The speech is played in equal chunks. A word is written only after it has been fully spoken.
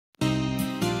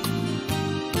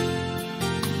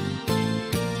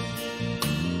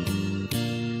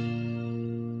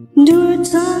are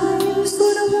times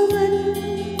when a woman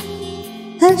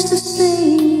has to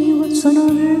say what's on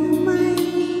her mind,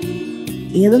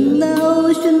 even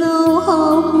though she knows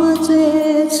how much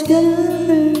it's gonna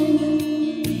hurt.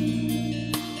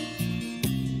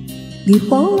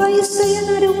 Before I say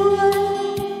another word,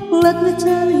 let me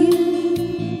tell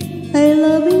you I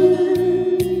love you.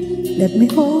 Let me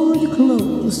hold you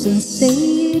close and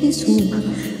say this word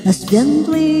as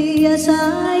gently as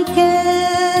I can.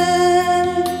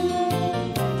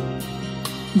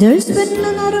 There's been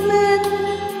another man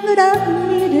that I've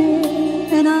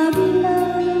needed and I've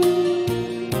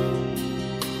loved,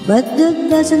 but that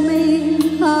doesn't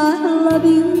mean I love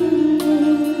you.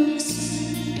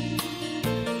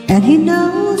 And he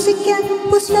knows he can't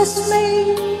possess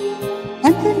me,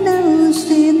 and he knows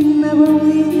he never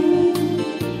will.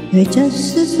 It's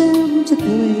just this empty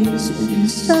place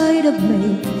inside of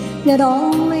me that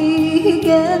only he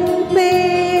can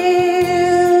feel.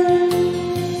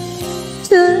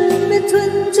 Turn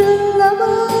between two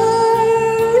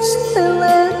lovers,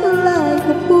 feeling like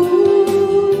a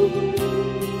fool.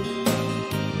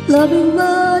 Loving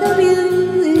both of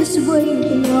you is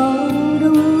breaking all the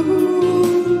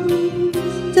rules.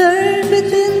 Turn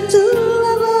between two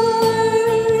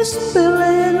lovers,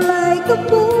 feeling like a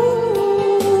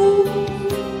fool.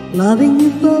 Loving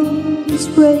you both is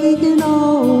breaking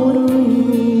all the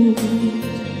rules.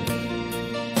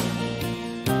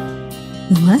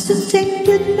 You mustn't think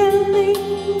you know me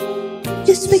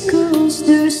just because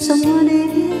there's someone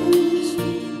else.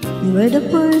 You are the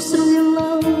person you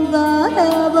love I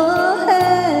ever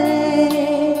had,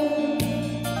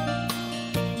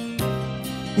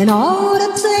 and all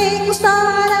the things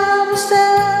that I've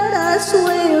said, I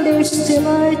swear they still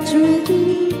are true.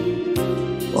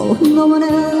 Oh, no one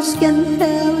else can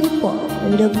have the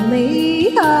part of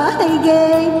me I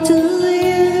gave to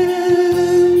you.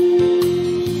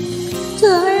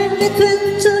 Turn between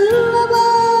two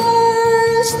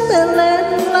lovers, feeling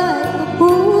like a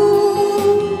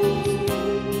fool.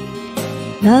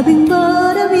 Loving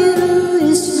both of you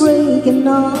is breaking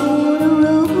all the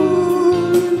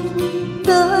rules.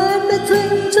 Turn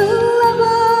between two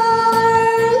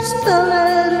lovers,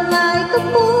 feeling like a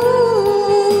fool.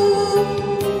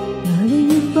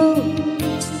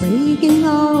 Breaking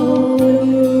all the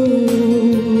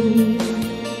rules.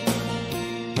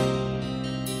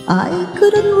 I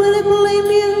couldn't really blame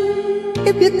you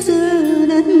if you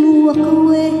turned and walk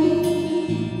away,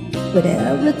 but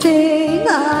everything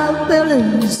I felt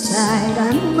inside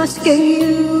I'm asking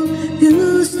you to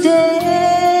stay.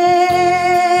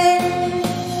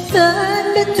 Turn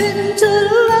between two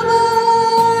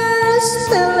lovers,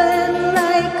 feeling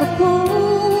like a fool.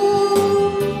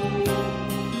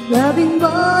 Loving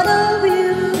both of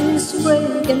you is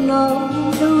breaking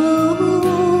all the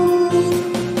rules.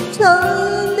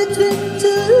 Torn between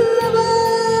two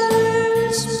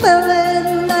lovers, feeling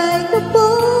like a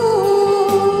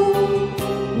fool.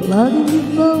 Loving you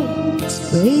both is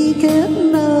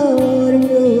breaking all the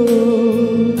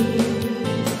rules.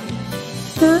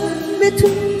 Torn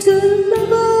between two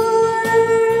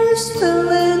lovers,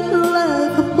 feeling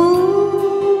like a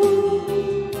fool.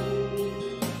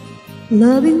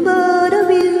 Loving both of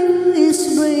you is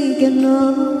breaking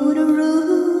all